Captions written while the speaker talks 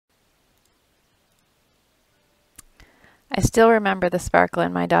I still remember the sparkle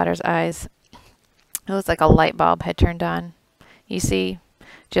in my daughter's eyes. It was like a light bulb had turned on. You see,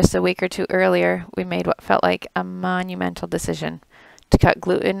 just a week or two earlier, we made what felt like a monumental decision to cut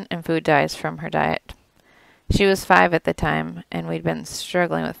gluten and food dyes from her diet. She was 5 at the time, and we'd been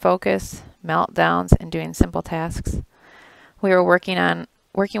struggling with focus, meltdowns, and doing simple tasks. We were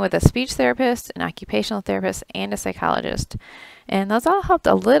working with a speech therapist, an occupational therapist, and a psychologist, and those all helped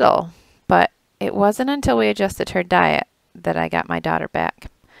a little, but it wasn't until we adjusted her diet that I got my daughter back.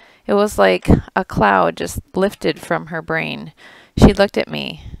 It was like a cloud just lifted from her brain. She looked at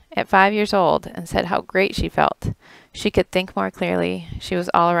me at 5 years old and said how great she felt. She could think more clearly. She was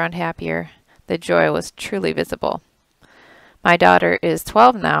all around happier. The joy was truly visible. My daughter is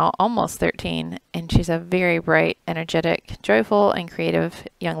 12 now, almost 13, and she's a very bright, energetic, joyful, and creative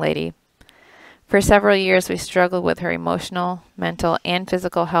young lady. For several years, we struggled with her emotional, mental, and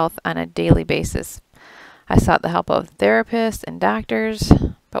physical health on a daily basis. I sought the help of therapists and doctors,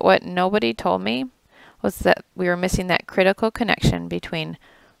 but what nobody told me was that we were missing that critical connection between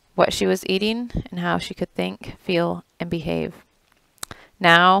what she was eating and how she could think, feel, and behave.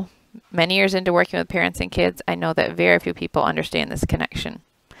 Now, many years into working with parents and kids, I know that very few people understand this connection.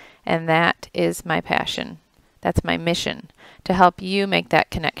 And that is my passion. That's my mission, to help you make that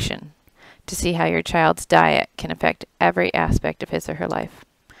connection, to see how your child's diet can affect every aspect of his or her life.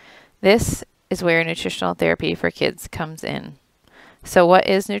 This is where nutritional therapy for kids comes in. So what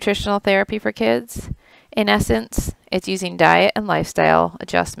is nutritional therapy for kids? In essence, it's using diet and lifestyle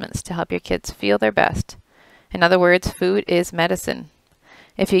adjustments to help your kids feel their best. In other words, food is medicine.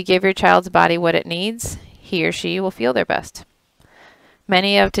 If you give your child's body what it needs, he or she will feel their best.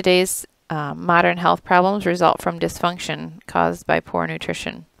 Many of today's modern health problems result from dysfunction caused by poor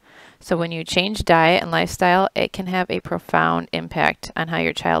nutrition. So when you change diet and lifestyle, it can have a profound impact on how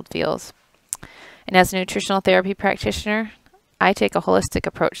your child feels. And as a nutritional therapy practitioner, I take a holistic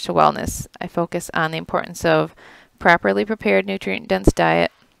approach to wellness. I focus on the importance of properly prepared nutrient-dense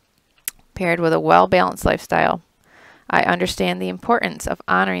diet paired with a well-balanced lifestyle. I understand the importance of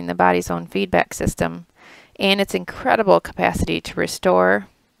honoring the body's own feedback system and its incredible capacity to restore,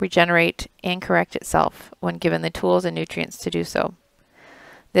 regenerate, and correct itself when given the tools and nutrients to do so.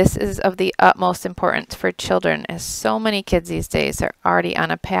 This is of the utmost importance for children, as so many kids these days are already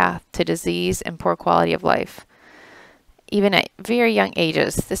on a path to disease and poor quality of life. Even at very young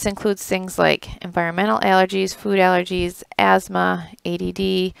ages, this includes things like environmental allergies, food allergies, asthma,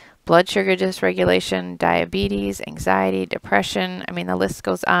 ADD, blood sugar dysregulation, diabetes, anxiety, depression. I mean, the list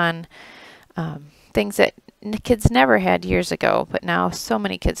goes on. Things that kids never had years ago, but now so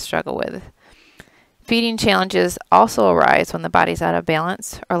many kids struggle with. Feeding challenges also arise when the body's out of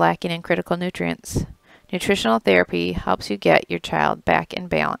balance or lacking in critical nutrients. Nutritional therapy helps you get your child back in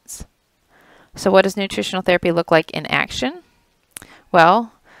balance. So what does nutritional therapy look like in action?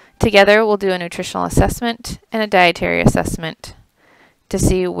 Well, together we'll do a nutritional assessment and a dietary assessment to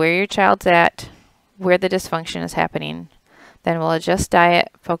see where your child's at, where the dysfunction is happening. Then we'll adjust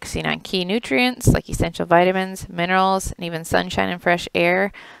diet, focusing on key nutrients like essential vitamins, minerals, and even sunshine and fresh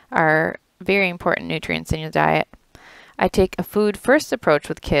air are very important nutrients in your diet. I take a food first approach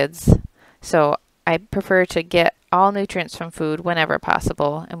with kids, so I prefer to get all nutrients from food whenever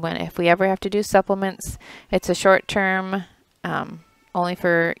possible. And if we ever have to do supplements, it's a short term, only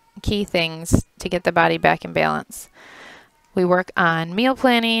for key things to get the body back in balance. We work on meal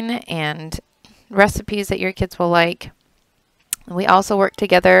planning and recipes that your kids will like. We also work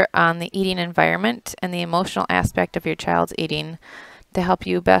together on the eating environment and the emotional aspect of your child's eating to help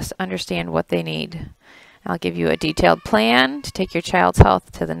you best understand what they need. I'll give you a detailed plan to take your child's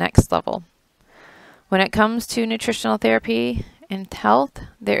health to the next level. When it comes to nutritional therapy and health,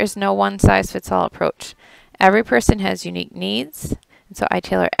 there is no one-size-fits-all approach. Every person has unique needs, and so I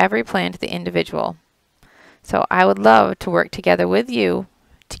tailor every plan to the individual. So I would love to work together with you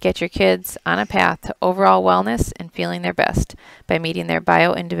to get your kids on a path to overall wellness and feeling their best by meeting their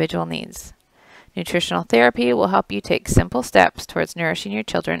bio-individual needs. Nutritional therapy will help you take simple steps towards nourishing your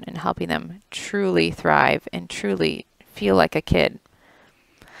children and helping them truly thrive and truly feel like a kid.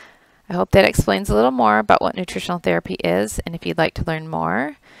 I hope that explains a little more about what nutritional therapy is, and if you'd like to learn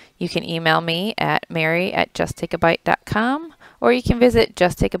more, you can email me at mary@justtakeabite.com, or you can visit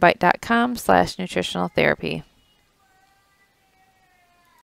justtakeabite.com/nutritional therapy.